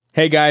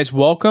Hey guys,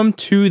 welcome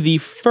to the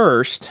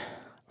first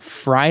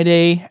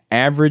Friday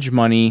Average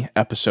Money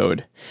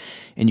episode.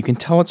 And you can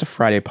tell it's a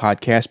Friday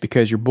podcast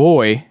because your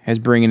boy is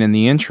bringing in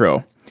the intro.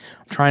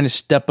 I'm trying to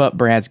step up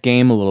Brad's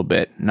game a little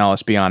bit. Now,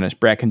 let's be honest,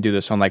 Brad can do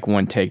this on like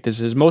one take.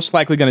 This is most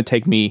likely going to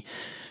take me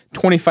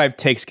 25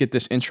 takes to get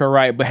this intro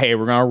right, but hey,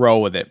 we're going to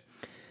roll with it.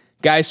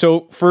 Guys,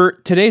 so for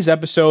today's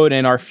episode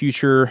and our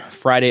future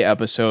Friday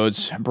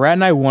episodes, Brad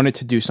and I wanted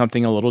to do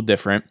something a little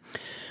different.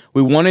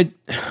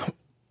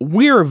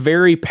 We are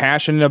very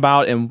passionate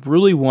about and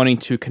really wanting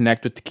to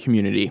connect with the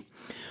community.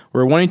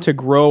 We're wanting to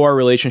grow our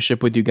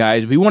relationship with you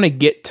guys. We want to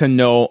get to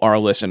know our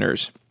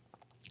listeners.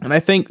 And I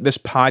think this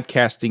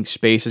podcasting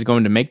space is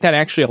going to make that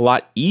actually a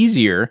lot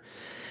easier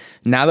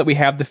now that we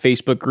have the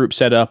Facebook group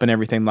set up and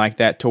everything like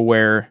that, to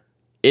where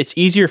it's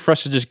easier for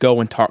us to just go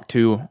and talk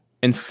to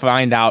and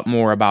find out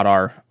more about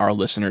our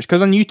listeners.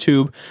 Because on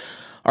YouTube,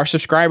 our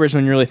subscribers,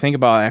 when you really think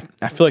about it,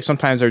 I feel like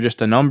sometimes they're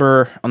just a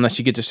number unless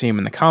you get to see them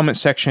in the comment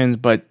sections,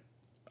 but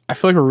I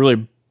feel like we're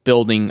really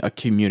building a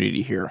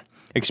community here,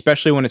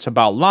 especially when it's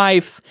about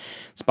life.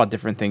 It's about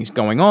different things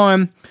going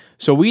on.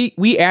 So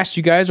we asked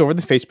you guys over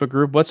the Facebook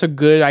group, what's a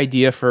good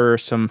idea for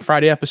some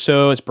Friday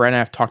episodes? Brad and I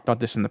have talked about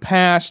this in the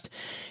past,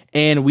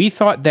 and we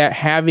thought that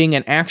having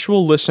an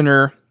actual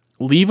listener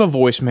leave a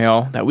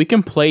voicemail that we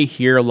can play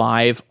here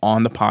live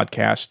on the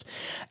podcast,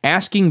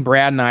 asking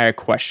Brad and I a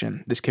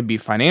question. This could be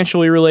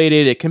financially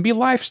related, it can be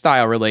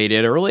lifestyle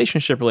related or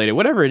relationship related,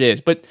 whatever it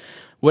is. But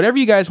whatever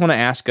you guys want to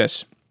ask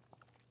us,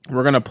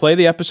 we're going to play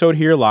the episode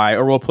here live,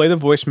 or we'll play the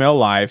voicemail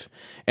live,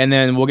 and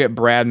then we'll get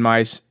Brad and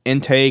my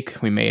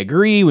intake. We may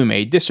agree, we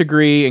may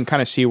disagree, and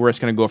kind of see where it's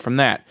going to go from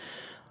that.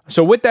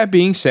 So with that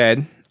being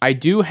said, I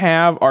do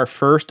have our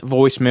first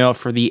voicemail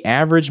for the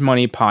Average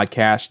Money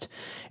podcast,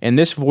 and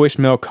this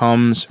voicemail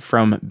comes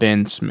from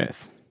Ben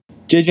Smith.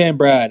 JJ and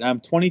Brad, I'm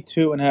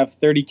 22 and have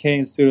 $30,000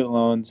 in student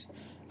loans.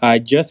 I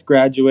just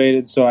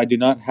graduated, so I do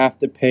not have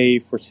to pay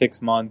for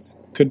 6 months.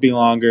 Could be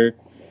longer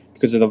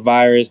because of the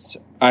virus.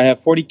 I have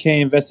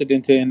 $40,000 invested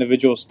into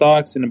individual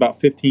stocks and about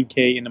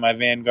 $15,000 into my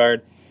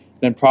Vanguard,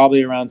 then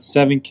probably around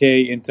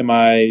 $7,000 into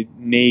my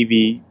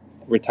Navy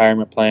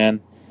retirement plan.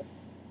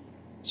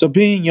 So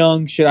being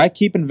young, should I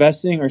keep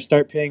investing or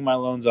start paying my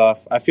loans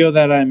off? I feel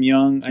that I'm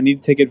young. I need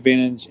to take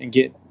advantage and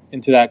get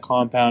into that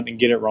compound and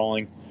get it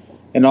rolling.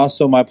 And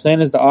also, my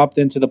plan is to opt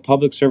into the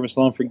public service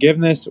loan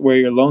forgiveness, where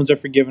your loans are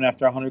forgiven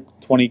after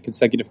 120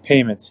 consecutive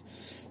payments.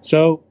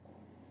 So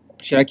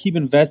should I keep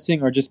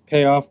investing or just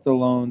pay off the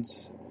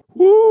loans?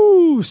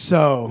 Woo!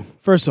 So,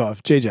 first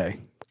off, JJ,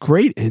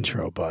 great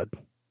intro, bud.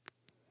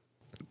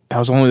 That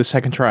was only the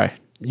second try.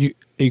 You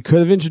could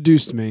have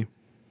introduced me.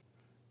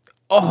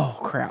 Oh,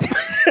 crap.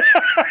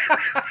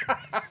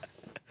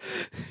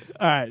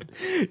 All right.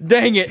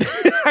 Dang it.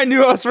 I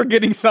knew I was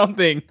forgetting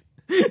something.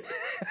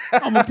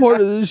 I'm a part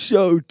of this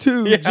show,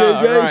 too, Yeah,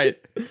 JJ.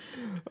 right.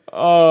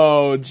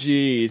 Oh,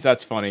 geez.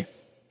 That's funny.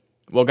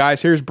 Well,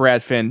 guys, here's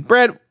Brad Finn.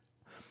 Brad,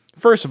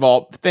 first of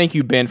all, thank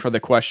you, Ben, for the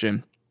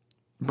question.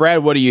 Brad,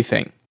 what do you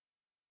think?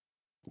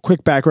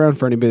 Quick background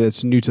for anybody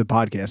that's new to the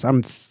podcast.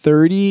 I'm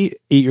 38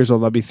 years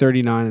old. I'll be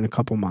 39 in a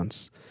couple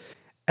months.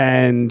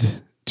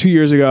 And 2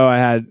 years ago, I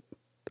had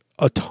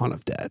a ton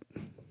of debt.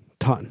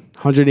 Ton.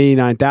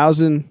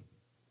 $189,000.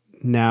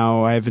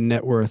 Now I have a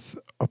net worth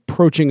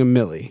approaching $1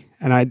 million.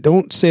 And I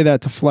don't say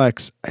that to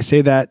flex. I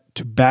say that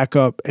to back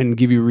up and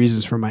give you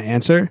reasons for my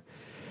answer.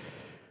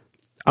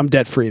 I'm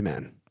debt free,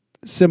 man.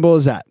 Simple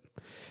as that.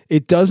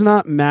 It does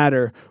not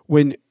matter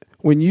when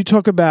you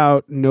talk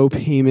about no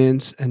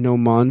payments and no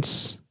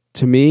months.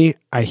 To me,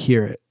 I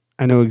hear it.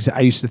 I know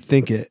I used to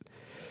think it,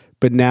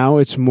 but now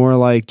it's more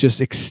like just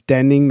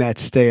extending that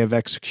stay of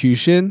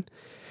execution,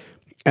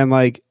 and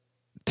like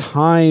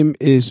time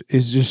is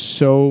just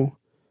so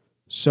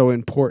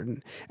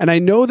important. And I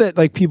know that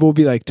like people will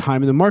be like,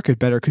 time in the market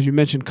better, because you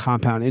mentioned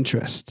compound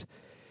interest.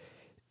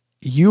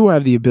 You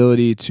have the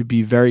ability to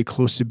be very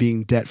close to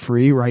being debt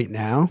free right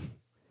now,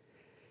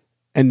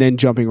 and then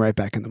jumping right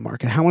back in the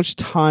market. How much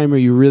time are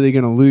you really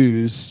going to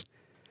lose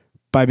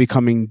by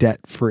becoming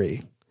debt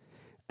free?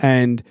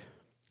 And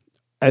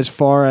as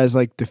far as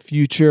like the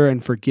future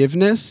and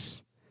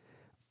forgiveness,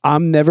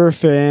 I'm never a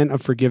fan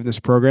of forgiveness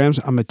programs.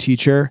 I'm a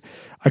teacher.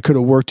 I could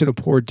have worked in a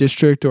poor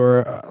district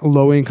or a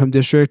low income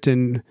district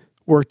and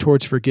worked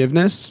towards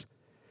forgiveness.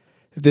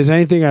 If there's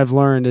anything I've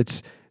learned,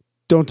 it's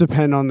don't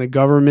depend on the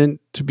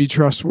government to be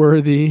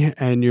trustworthy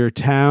and your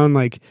town.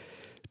 Like,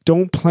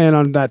 don't plan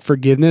on that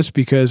forgiveness,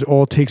 because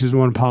all it takes is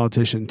one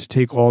politician to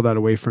take all that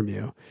away from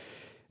you.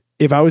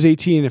 If I was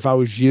 18, if I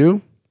was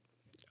you,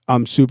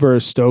 I'm super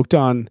stoked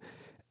on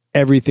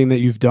everything that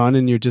you've done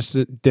in your just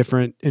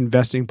different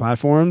investing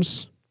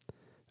platforms.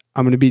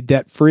 I'm going to be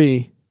debt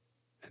free.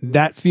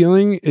 That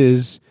feeling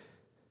is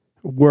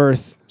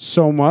worth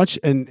so much.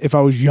 And if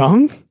I was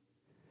young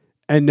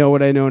and know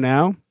what I know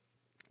now,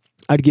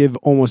 I'd give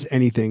almost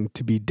anything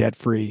to be debt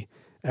free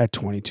at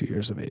 22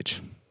 years of age.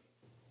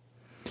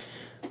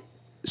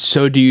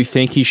 So do you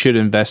think he should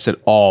invest it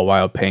all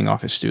while paying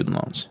off his student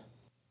loans?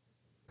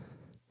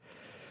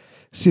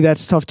 See,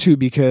 that's tough too,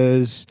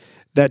 because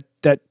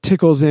that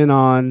tickles in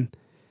on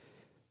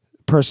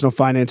personal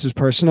finances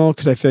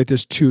because I feel like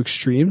there's two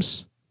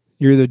extremes.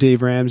 You're either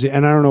Dave Ramsey,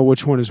 and I don't know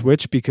which one is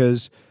which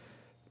because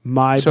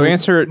my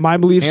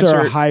beliefs are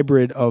a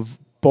hybrid of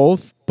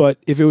both. But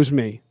if it was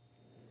me,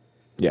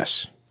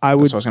 yes, I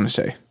would. That's what I was going to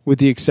say. With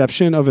the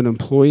exception of an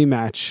employee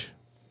match,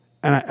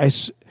 and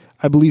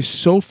I believe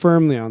so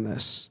firmly on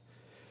this,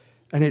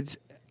 and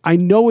I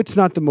know it's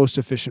not the most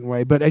efficient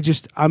way, but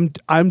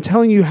I'm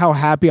telling you how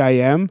happy I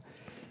am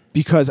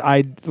because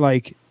I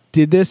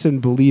did this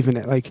and believe in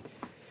it. Like,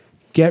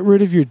 get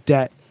rid of your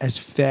debt as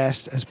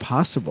fast as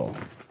possible.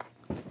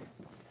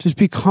 Just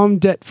become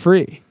debt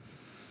free.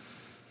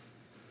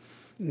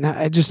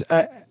 Now,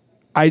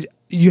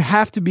 you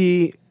have to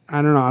be.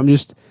 I don't know.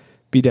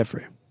 Be debt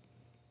free.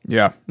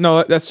 Yeah.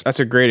 No, that's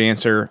a great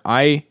answer.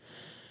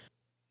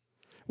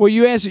 Well,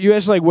 you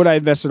asked like would I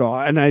invest at all,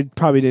 and I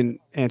probably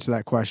didn't answer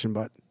that question,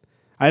 but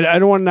I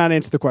don't want to not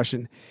answer the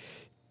question.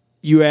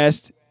 You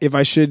asked if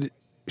I should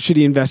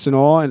he invest in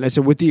all, and I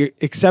said with the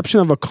exception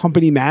of a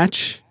company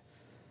match,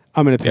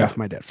 I'm going to pay off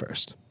my debt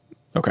first.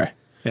 Okay.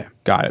 Yeah.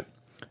 Got it.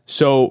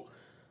 So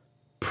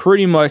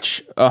pretty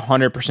much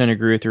 100%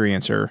 agree with your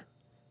answer.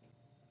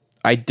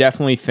 I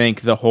definitely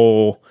think the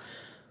whole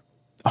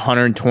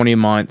 120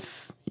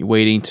 month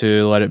waiting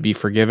to let it be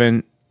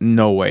forgiven,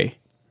 no way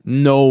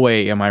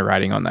am I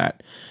riding on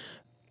that.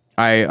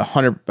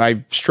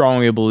 I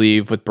strongly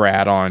believe with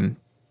Brad on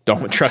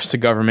don't trust the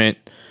government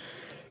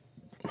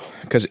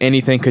because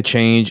anything could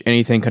change,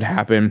 anything could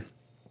happen.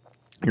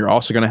 You're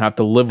also going to have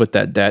to live with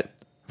that debt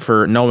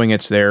for knowing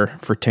it's there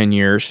for 10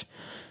 years.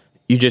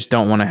 You just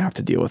don't want to have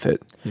to deal with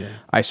it. Yeah.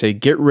 I say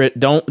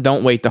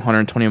don't wait the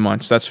 120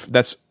 months.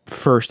 That's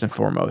first and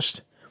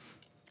foremost.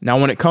 Now,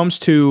 when it comes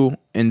to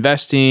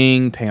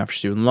investing, paying off your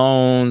student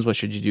loans, what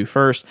should you do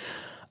first?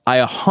 I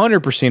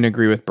 100%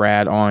 agree with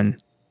Brad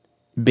on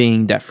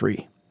being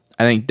debt-free.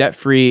 I think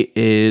debt-free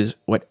is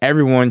what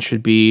everyone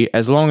should be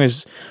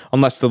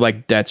unless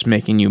the debt's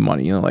making you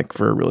money, like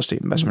for a real estate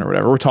investment or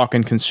whatever. We're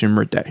talking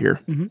consumer debt here.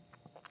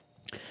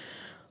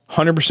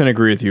 100%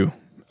 agree with you.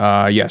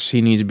 Yes,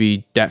 he needs to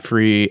be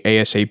debt-free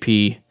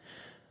ASAP.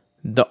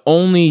 The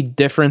only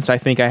difference I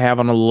think I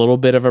have on a little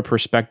bit of a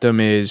perspective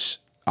is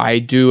I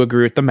do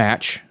agree with the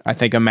match. I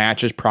think a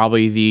match is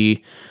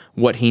probably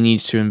what he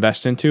needs to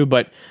invest into.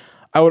 But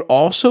I would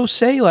also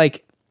say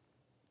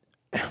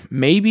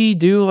maybe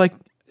do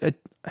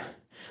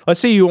let's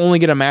say you only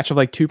get a match of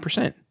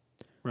 2%.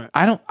 Right.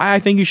 I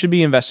think you should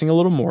be investing a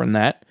little more than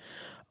that.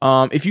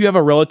 If you have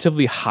a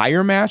relatively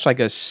higher match, like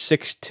a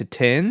 6 to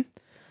 10,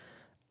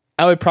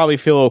 I would probably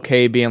feel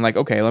okay being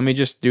okay, let me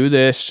just do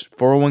this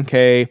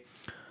 401k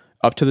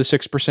up to the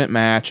 6%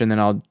 match, and then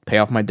I'll pay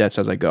off my debts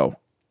as I go.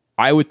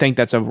 I would think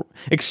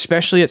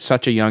especially at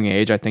such a young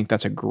age, I think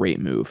that's a great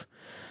move.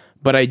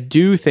 But I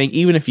do think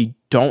even if you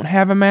don't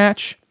have a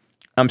match,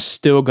 I'm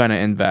still going to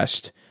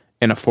invest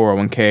in a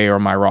 401k or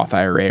my Roth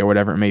IRA or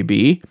whatever it may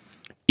be,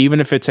 even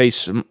if it's a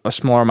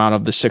smaller amount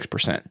of the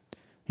 6%,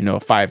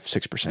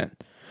 5-6%.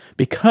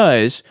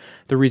 Because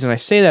the reason I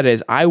say that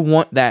is I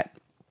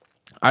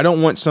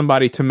don't want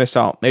somebody to miss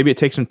out. Maybe it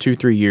takes them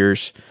 2-3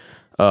 years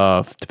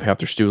to pay off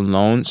their student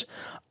loans.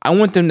 I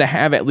want them to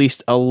have at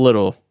least a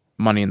little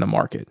money in the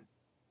market.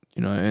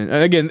 And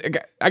again,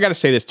 I got to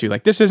say this too.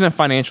 This isn't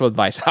financial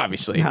advice,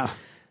 obviously. No.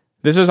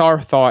 This is our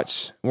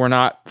thoughts. We're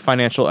not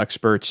financial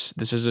experts.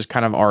 This is just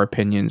kind of our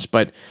opinions.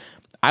 But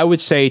I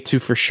would say to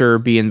for sure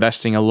be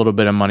investing a little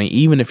bit of money,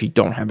 even if you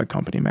don't have a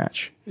company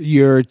match.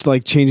 You're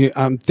changing.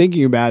 I'm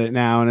thinking about it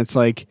now, and it's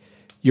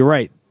you're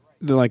right.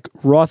 The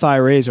Roth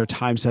IRAs are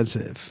time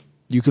sensitive.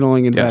 You can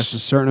only invest a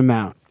certain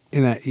amount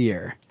in that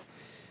year.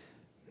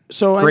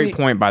 So great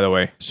point, by the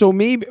way. So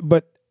maybe,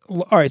 but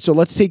all right. So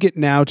let's take it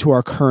now to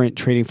our current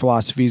trading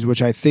philosophies,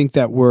 which I think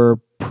that we're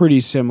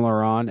pretty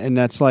similar on, and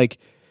that's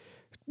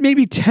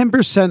maybe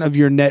 10% of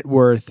your net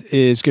worth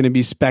is going to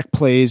be spec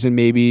plays and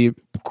maybe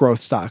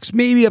growth stocks,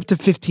 maybe up to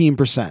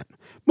 15%.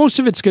 Most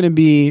of it's going to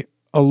be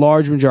a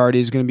large majority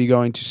is going to be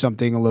going to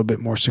something a little bit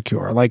more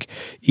secure, like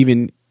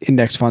even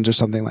index funds or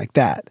something like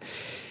that.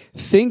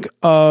 Think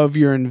of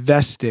your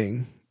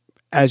investing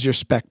as your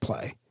spec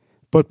play,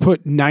 but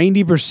put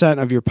 90%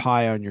 of your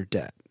pie on your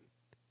debt.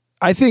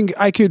 I think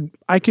I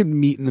could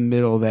meet in the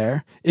middle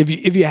there. If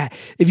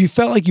you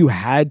felt like you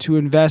had to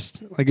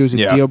invest, like it was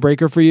a deal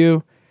breaker for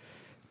you,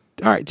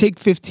 all right, take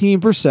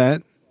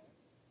 15%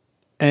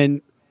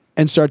 and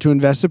start to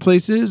invest at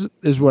places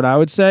is what I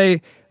would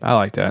say. I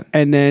like that.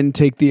 And then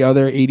take the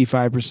other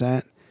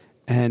 85%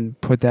 and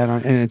put that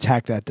on and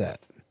attack that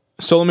debt.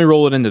 So let me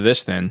roll it into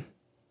this then.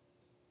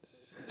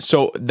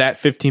 So that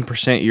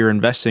 15% you're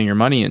investing your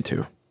money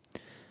into,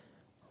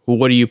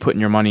 what are you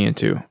putting your money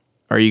into?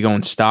 Are you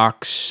going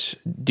stocks?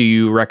 Do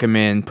you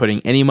recommend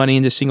putting any money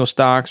into single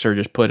stocks or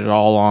just put it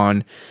all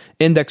on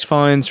index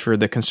funds for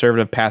the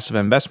conservative passive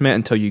investment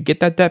until you get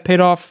that debt paid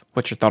off?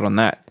 What's your thought on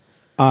that?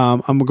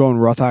 I'm going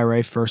Roth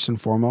IRA first and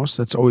foremost.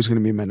 That's always going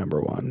to be my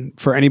number one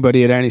for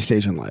anybody at any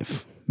stage in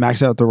life.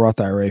 Max out the Roth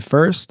IRA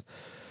first.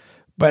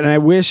 But I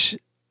wish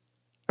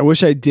I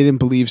wish I didn't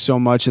believe so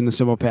much in the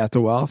simple path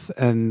to wealth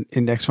and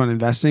index fund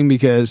investing,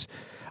 because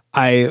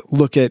I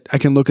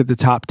can look at the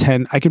top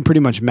 10. I can pretty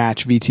much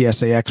match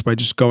VTSAX by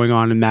just going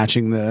on and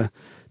matching the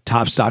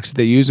top stocks that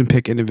they use and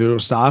pick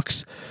individual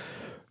stocks.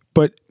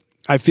 But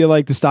I feel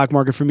like the stock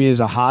market for me is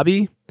a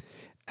hobby.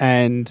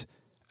 And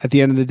at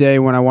the end of the day,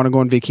 when I want to go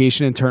on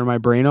vacation and turn my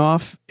brain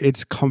off,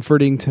 it's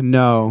comforting to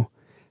know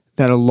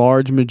that a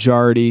large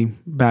majority,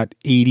 about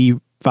 85%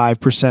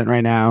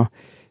 right now,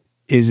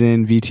 is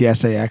in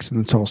VTSAX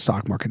and the total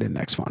stock market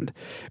index fund,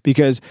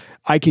 because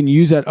I can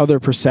use that other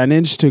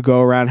percentage to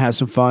go around, have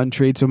some fun,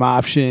 trade some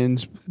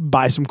options,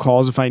 buy some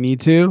calls if I need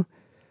to.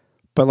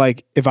 But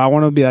like, if I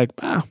want to be like,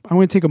 I'm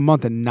going to take a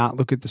month and not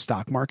look at the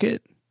stock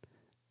market,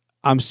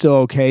 I'm still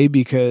okay,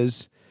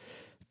 because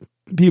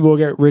people will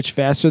get rich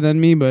faster than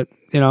me, but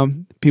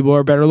people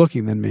are better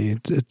looking than me.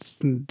 It's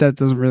that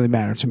doesn't really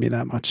matter to me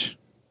that much.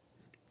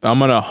 I'm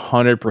going to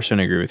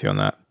 100% agree with you on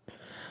that.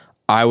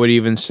 I would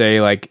even say,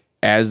 like,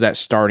 as that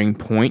starting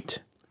point,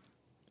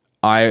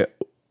 I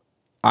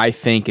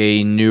think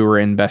a newer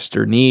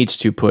investor needs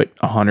to put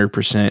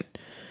 100%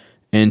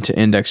 into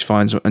index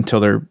funds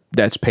until their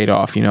debt's paid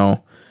off,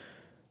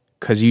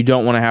 because you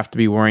don't want to have to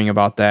be worrying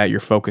about that. Your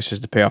focus is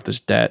to pay off this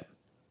debt.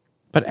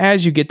 But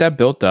as you get that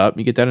built up,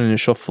 you get that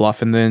initial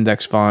fluff in the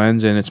index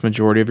funds and it's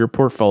majority of your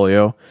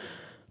portfolio,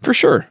 for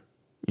sure,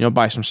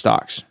 buy some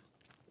stocks.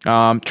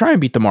 Try and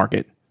beat the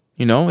market.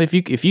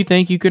 If you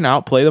think you can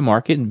outplay the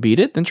market and beat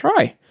it, then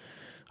try.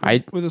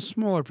 With a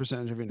smaller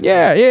percentage of your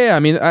net. Yeah. I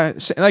mean,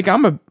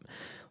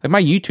 my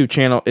YouTube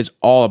channel is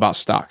all about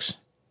stocks.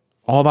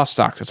 All about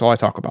stocks. That's all I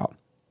talk about.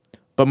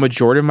 But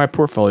majority of my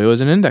portfolio is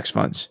in index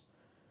funds.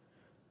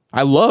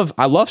 I love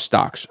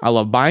stocks. I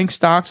love buying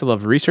stocks. I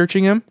love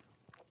researching them.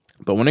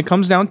 But when it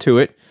comes down to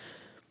it,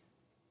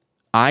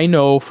 I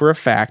know for a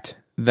fact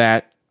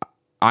that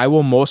I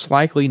will most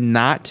likely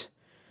not.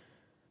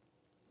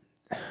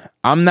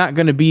 I'm not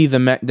going to be the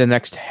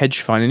next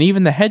hedge fund, and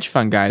even the hedge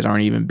fund guys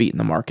aren't even beating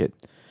the market.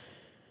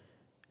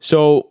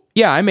 So,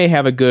 yeah, I may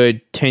have a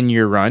good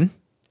 10-year run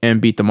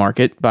and beat the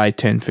market by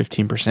 10,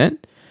 15%,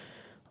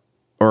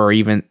 or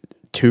even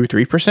 2,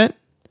 3%.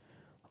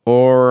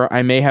 Or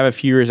I may have a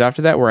few years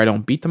after that where I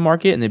don't beat the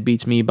market and it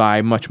beats me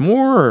by much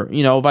more,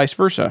 or, vice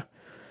versa.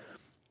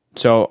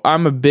 So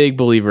I'm a big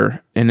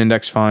believer in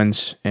index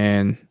funds,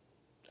 and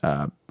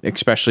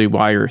especially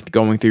while you're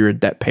going through your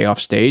debt payoff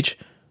stage,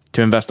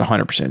 to invest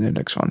 100% in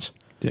index funds.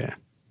 Yeah.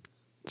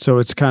 So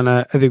it's kind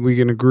of, I think we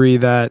can agree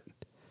that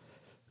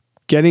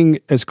getting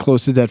as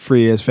close to debt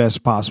free as fast as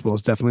possible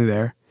is definitely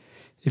there.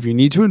 If you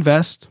need to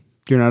invest,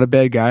 you're not a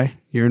bad guy.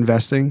 You're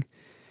investing.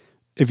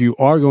 If you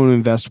are going to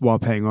invest while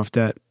paying off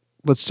debt,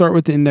 let's start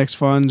with the index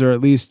funds, or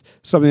at least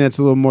something that's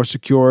a little more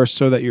secure,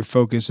 so that your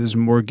focus is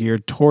more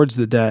geared towards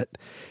the debt,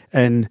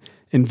 and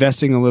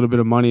investing a little bit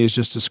of money is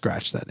just to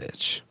scratch that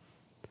itch.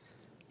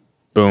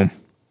 Boom.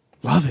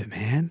 Love it,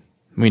 man.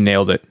 We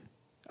nailed it.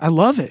 I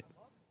love it.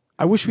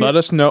 I wish Let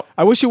us know.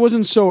 I wish it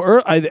wasn't so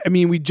early. I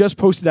mean, we just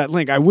posted that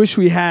link. I wish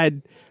we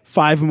had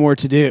 5 more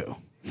to do.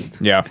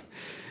 Yeah.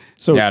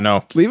 So yeah,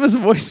 no. Leave us a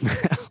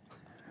voicemail.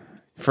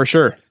 For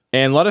sure.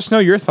 And let us know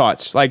your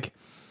thoughts. Like,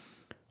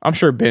 I'm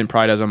sure Ben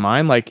probably doesn't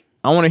mind. Like,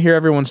 I want to hear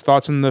everyone's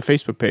thoughts on the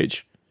Facebook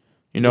page.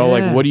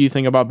 Like, what do you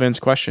think about Ben's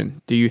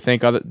question? Do you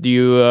think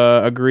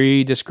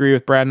agree, disagree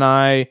with Brad and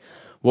I?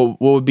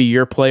 What would be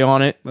your play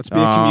on it? Let's be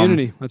a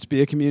community. Let's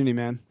be a community,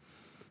 man.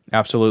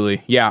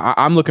 Absolutely. Yeah,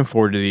 I'm looking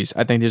forward to these.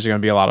 I think these are going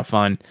to be a lot of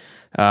fun.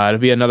 It'll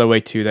be another way,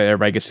 too, that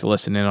everybody gets to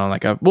listen in on.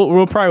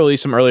 We'll probably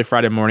release some early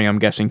Friday morning, I'm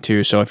guessing,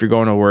 too. So if you're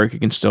going to work, you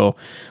can still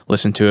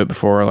listen to it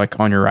before,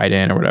 on your ride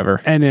in or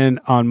whatever. And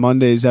then on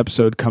Monday's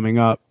episode coming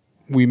up,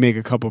 we make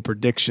a couple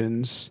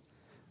predictions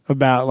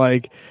about,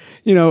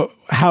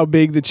 how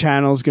big the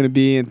channel is going to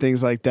be and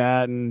things like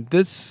that. And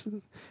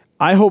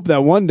I hope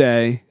that one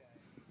day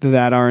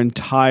that our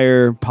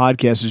entire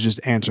podcast is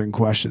just answering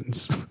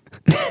questions.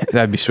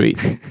 That'd be sweet.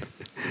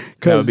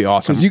 That would be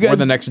awesome. You guys, or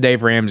the next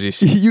Dave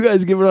Ramsey's. You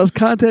guys giving us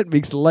content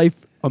makes life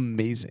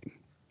amazing.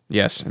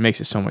 Yes, it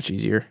makes it so much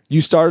easier.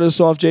 You started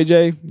us off,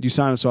 JJ. You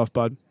sign us off,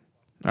 bud.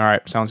 All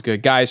right, sounds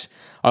good. Guys,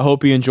 I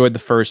hope you enjoyed the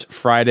first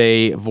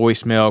Friday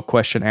voicemail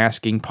question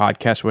asking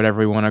podcast, whatever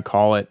we want to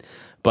call it.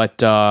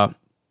 But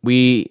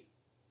we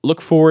look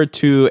forward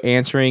to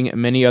answering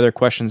many other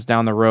questions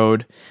down the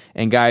road.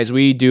 And guys,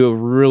 we do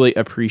really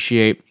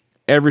appreciate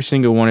every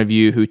single one of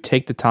you who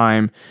take the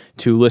time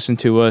to listen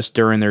to us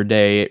during their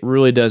day. It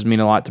really does mean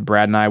a lot to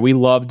Brad and I. We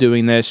love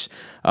doing this.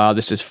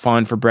 This is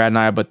fun for Brad and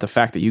I, but the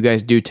fact that you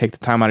guys do take the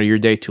time out of your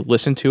day to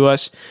listen to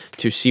us,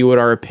 to see what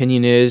our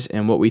opinion is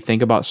and what we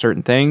think about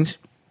certain things,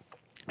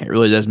 it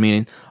really does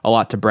mean a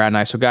lot to Brad and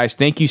I. So guys,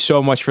 thank you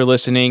so much for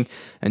listening.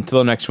 Until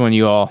the next one,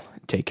 you all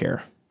take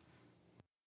care.